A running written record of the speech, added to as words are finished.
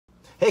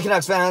Hey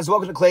Canucks fans,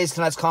 welcome to Clay's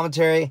Canucks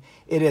Commentary.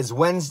 It is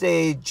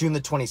Wednesday, June the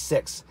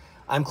 26th.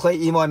 I'm Clay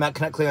Emo, I'm at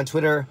Canuck Clay on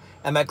Twitter.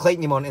 I'm at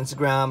Clayton Emo on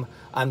Instagram.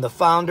 I'm the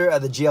founder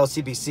of the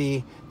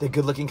GLCPC, the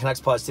Good Looking Canucks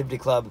Positivity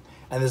Club,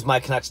 and this is my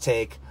Canucks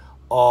take,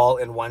 all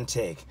in one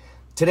take.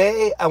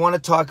 Today, I want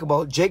to talk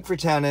about Jake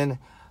Virtanen,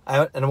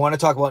 and I want to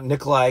talk about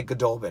Nikolay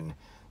Goldobin.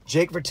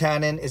 Jake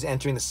Virtanen is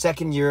entering the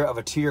second year of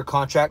a 2-year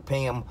contract,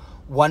 paying him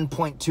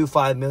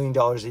 $1.25 million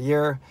a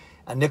year.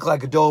 And Nikolay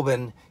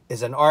Goldobin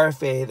is an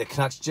RFA. The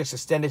Canucks just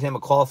extended him a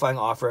qualifying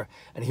offer,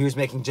 and he was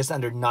making just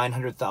under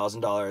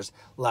 $900,000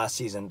 last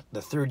season,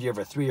 the third year of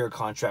a 3-year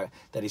contract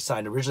that he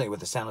signed originally with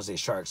the San Jose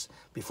Sharks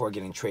before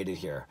getting traded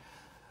here.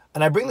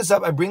 And I bring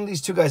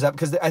these two guys up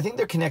because I think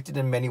they're connected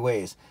in many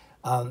ways.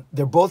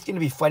 They're both going to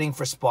be fighting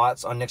for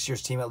spots on next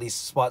year's team, at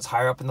least spots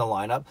higher up in the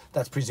lineup.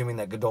 That's presuming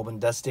that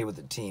Goldobin does stay with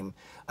the team.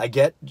 I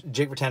get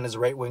Jake Virtanen as a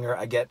right winger.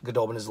 I get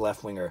Goldobin as a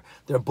left winger.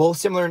 They're both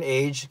similar in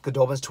age.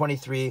 Goldobin's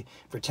 23,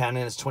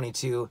 Virtanen is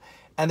 22.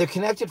 And they're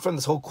connected from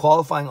this whole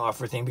qualifying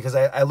offer thing because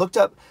I looked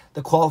up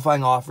the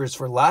qualifying offers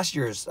for last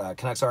year's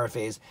Canucks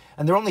RFAs,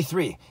 and there were only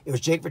 3. It was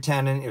Jake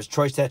Virtanen, it was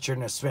Troy Stecher,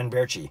 and it was Sven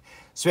Baertschi.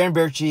 Sven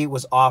Baertschi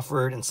was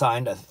offered and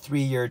signed a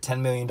 3-year, $10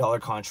 million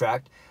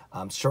contract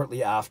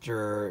shortly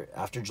after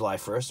July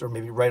 1st, or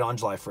maybe right on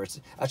July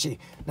 1st. Actually,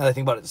 now that I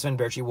think about it, Sven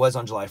Baertschi was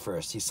on July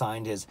 1st. He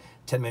signed his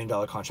 $10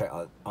 million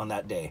contract on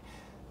that day.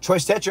 Troy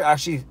Stecher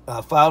actually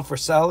filed for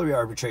salary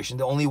arbitration,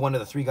 the only one of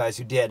the 3 guys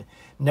who did.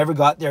 Never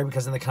got there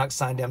because then the Canucks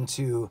signed him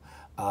to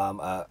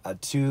a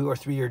 2 or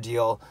 3 year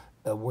deal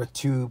worth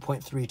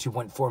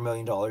 $2.4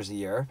 million a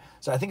year.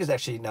 So I think it's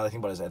actually, now that I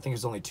think about it, I think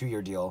it's only a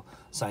 2-year deal,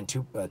 signed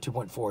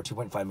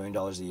 $2.5 million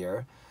a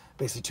year,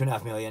 basically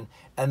 $2.5 million.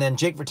 And then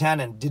Jake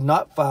Virtanen did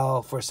not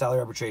file for salary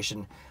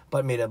arbitration,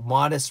 but made a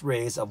modest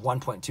raise of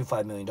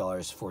 $1.25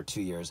 million for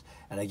 2 years.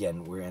 And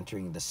again, we're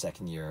entering the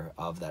second year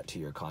of that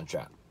 2-year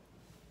contract.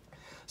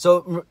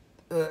 So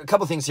a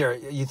couple things here.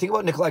 You think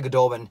about Nikolay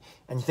Goldobin,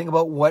 and you think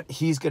about what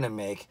he's going to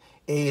make.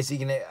 Is he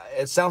going to?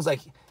 It sounds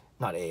like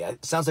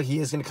It sounds like he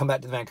is going to come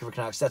back to the Vancouver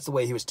Canucks. That's the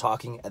way he was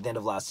talking at the end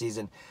of last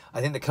season. I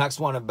think the Canucks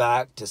want him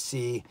back to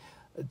see.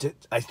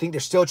 I think they're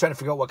still trying to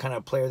figure out what kind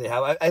of player they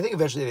have. I think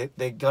eventually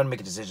they got to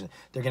make a decision.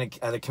 They're going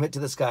to either commit to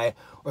this guy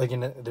or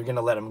they're going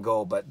to let him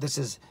go. But this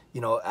is,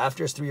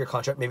 after his 3-year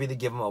contract, maybe they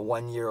give him a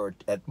 1-year or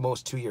at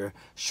most 2-year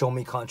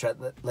show-me contract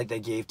like they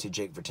gave to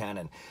Jake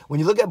Virtanen. When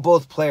you look at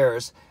both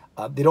players,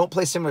 they don't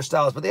play similar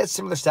styles, but they had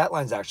similar stat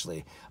lines,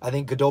 actually. I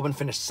think Goldobin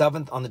finished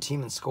 7th on the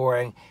team in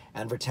scoring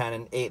and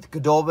Virtanen 8th.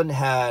 Goldobin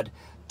had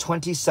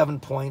 27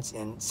 points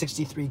in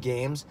 63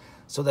 games.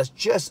 So that's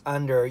just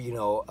under,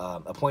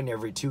 a point in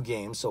every 2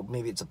 games. So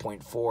maybe it's a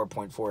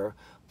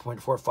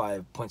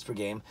 0.45 points per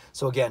game.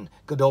 So again,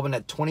 Goldobin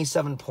had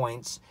 27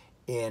 points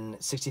in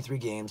 63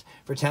 games.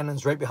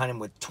 Virtanen's right behind him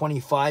with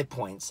 25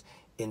 points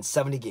in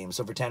 70 games.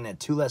 So Virtanen had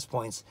 2 less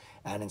points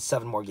and in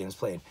 7 more games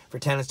played.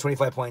 Virtanen's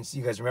 25 points,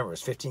 you guys remember, it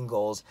was 15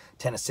 goals,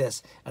 10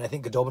 assists. And I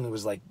think Goldobin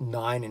was like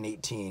 9 and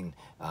 18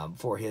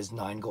 for his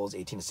 9 goals,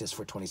 18 assists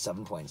for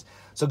 27 points.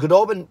 So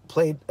Goldobin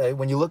played,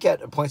 when you look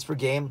at points per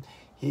game,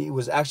 he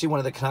was actually one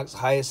of the Canucks'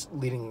 highest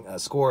leading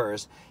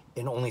scorers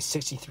in only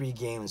 63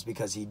 games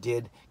because he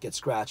did get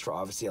scratched for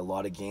obviously a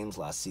lot of games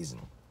last season.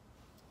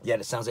 Yet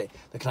it sounds like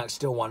the Canucks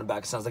still want him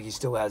back. It sounds like he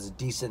still has a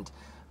decent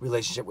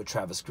relationship with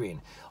Travis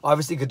Green.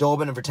 Obviously,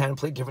 Goldobin and Virtanen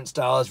played different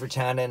styles.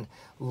 Virtanen,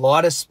 a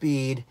lot of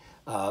speed.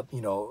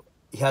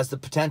 He has the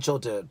potential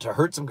to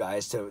hurt some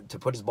guys, to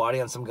put his body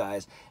on some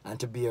guys, and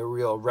to be a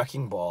real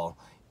wrecking ball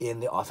in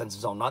the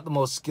offensive zone. Not the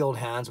most skilled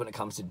hands when it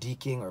comes to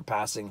deking or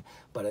passing,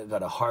 but it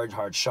got a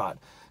hard shot.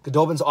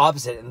 Goldobin's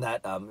opposite in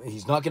that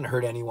he's not going to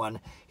hurt anyone.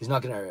 He's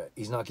not going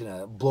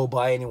to blow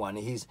by anyone.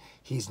 He's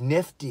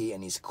nifty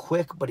and he's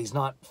quick, but he's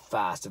not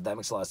fast, if that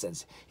makes a lot of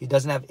sense. He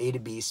doesn't have A to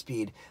B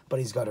speed, but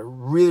he's got a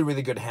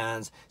really good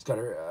hands. He's got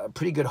a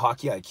pretty good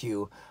hockey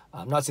IQ.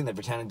 I'm not saying that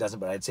Virtanen doesn't,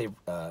 but I'd say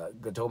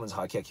Goldobin's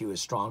hockey IQ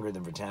is stronger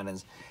than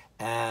Virtanen's.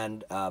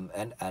 And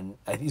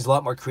he's a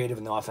lot more creative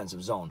in the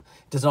offensive zone.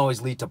 It doesn't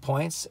always lead to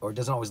points or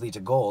doesn't always lead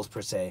to goals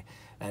per se.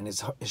 And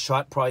his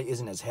shot probably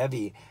isn't as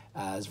heavy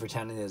as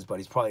Virtanen is, but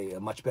he's probably a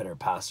much better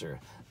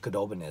passer,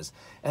 Goldobin is.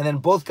 And then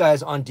both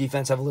guys on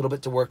defense have a little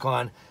bit to work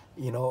on.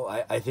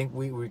 I think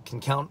we can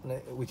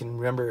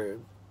remember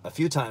a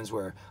few times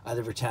where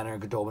either Virtanen or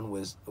Goldobin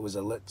was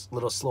a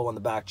little slow on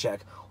the back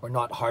check or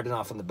not hard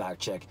enough on the back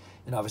check.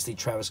 And obviously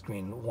Travis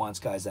Green wants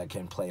guys that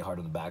can play hard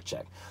on the back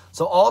check.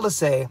 So all to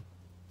say,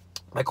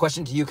 my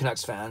question to you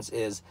Canucks fans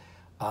is,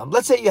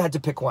 let's say you had to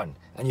pick one,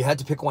 and you had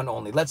to pick one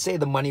only. Let's say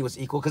the money was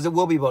equal, because it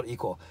will be about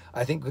equal.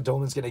 I think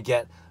Goldobin's going to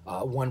get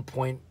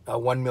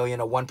 $1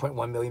 million, a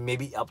 $1.1 million,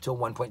 maybe up to a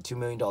 $1.2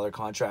 million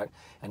contract,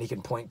 and he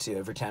can point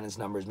to Virtanen's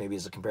numbers maybe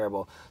as a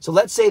comparable. So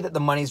let's say that the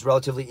money's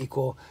relatively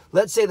equal.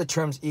 Let's say the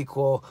terms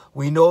equal.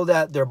 We know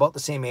that they're about the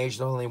same age,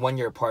 they're only 1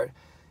 year apart.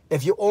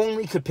 If you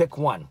only could pick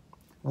one,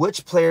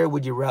 which player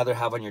would you rather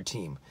have on your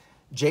team?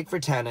 Jake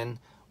Virtanen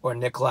or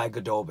Nikolay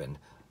Goldobin?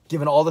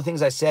 Given all the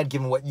things I said,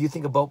 given what you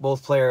think about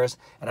both players,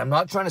 and I'm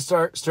not trying to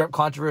stir up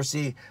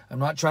controversy, I'm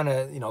not trying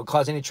to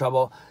cause any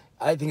trouble.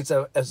 I think it's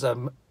a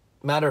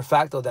matter of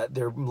fact, though, that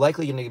they're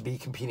likely going to be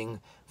competing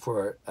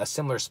for a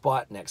similar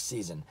spot next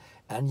season.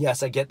 And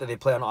yes, I get that they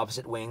play on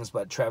opposite wings,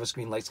 but Travis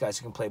Green likes guys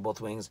who can play both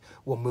wings,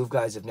 will move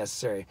guys if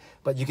necessary.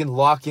 But you can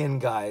lock in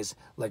guys,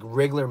 like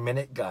regular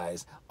minute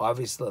guys,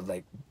 obviously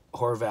like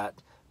Horvat,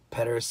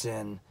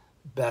 Pettersson,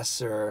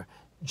 Besser,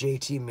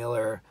 JT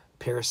Miller,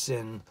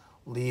 Pearson,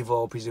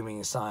 Levo, presuming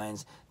he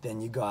signs. Then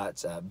you got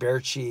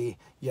Berchi,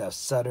 you have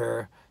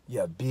Sutter, you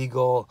have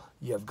Beagle,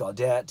 you have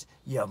Gaudette,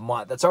 you have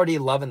Mott. That's already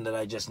 11 that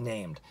I just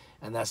named.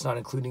 And that's not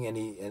including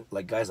any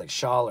like guys like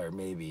Schaller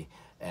maybe.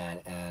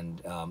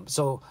 And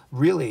so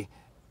really,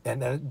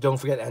 and then don't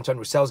forget Antoine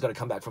Roussel's got to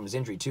come back from his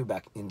injury too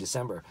back in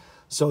December.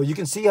 So you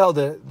can see how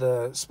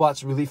the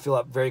spots really fill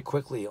up very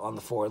quickly on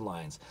the forward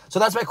lines. So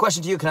that's my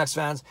question to you, Canucks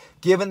fans.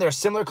 Given their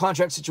similar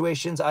contract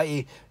situations,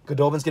 i.e.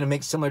 Goldobin's going to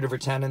make similar to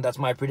Virtanen, that's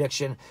my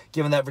prediction.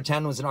 Given that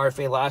Virtanen was an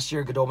RFA last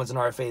year, Goldobin's an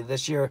RFA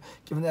this year,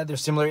 given that they're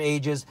similar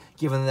ages,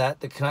 given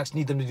that the Canucks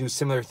need them to do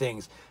similar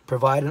things,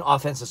 provide an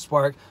offensive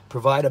spark,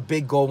 provide a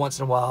big goal once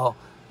in a while,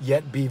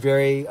 yet be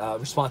very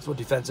responsible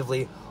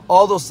defensively,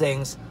 all those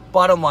things.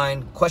 Bottom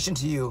line, question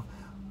to you,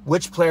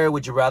 which player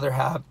would you rather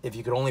have if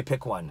you could only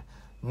pick one?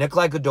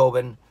 Nikolay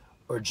Goldobin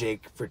or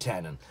Jake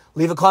Virtanen?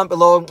 Leave a comment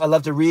below. I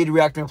love to read,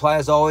 react, and reply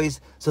as always.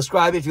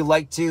 Subscribe if you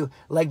like to.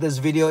 Like this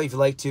video if you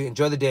like to.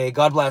 Enjoy the day.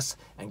 God bless,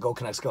 and go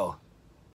Canucks go.